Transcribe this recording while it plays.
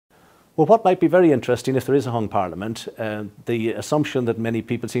Well, what might be very interesting if there is a hung parliament, the assumption that many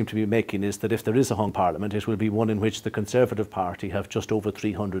people seem to be making is that if there is a hung parliament, it will be one in which the Conservative Party have just over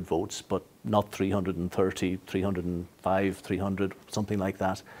 300 votes, but not 330, 305, 300, something like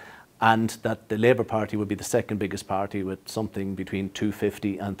that. And that the Labour Party would be the second biggest party with something between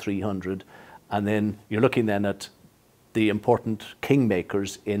 250 and 300. And then you're looking then at the important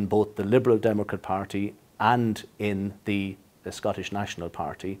kingmakers in both the Liberal Democrat Party and in the Scottish National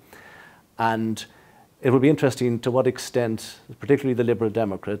Party. And it will be interesting to what extent, particularly the Liberal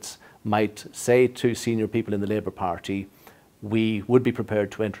Democrats, might say to senior people in the Labour Party, we would be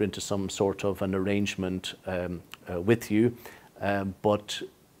prepared to enter into some sort of an arrangement with you, but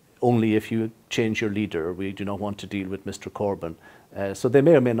only if you change your leader. We do not want to deal with Mr. Corbyn. So they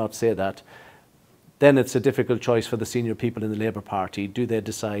may or may not say that. Then it's a difficult choice for the senior people in the Labour Party. Do they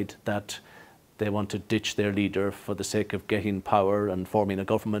decide that they want to ditch their leader for the sake of getting power and forming a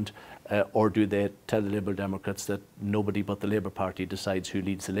government, or do they tell the Liberal Democrats that nobody but the Labour Party decides who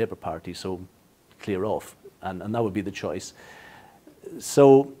leads the Labour Party, so clear off, and that would be the choice.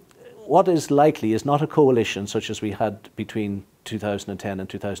 So what is likely is not a coalition such as we had between 2010 and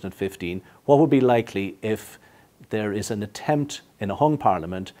 2015. What would be likely if there is an attempt in a hung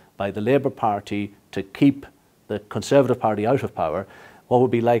parliament by the Labour Party to keep the Conservative Party out of power? What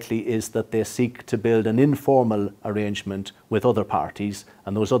would be likely is that they seek to build an informal arrangement with other parties,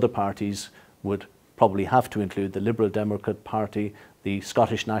 and those other parties would probably have to include the Liberal Democrat Party, the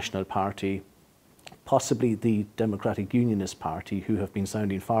Scottish National Party, possibly the Democratic Unionist Party, who have been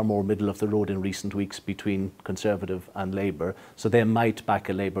sounding far more middle of the road in recent weeks between Conservative and Labour. So they might back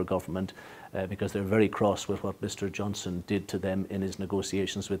a Labour government because they're very cross with what Mr. Johnson did to them in his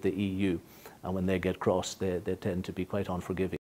negotiations with the EU. And when they get cross, they tend to be quite unforgiving.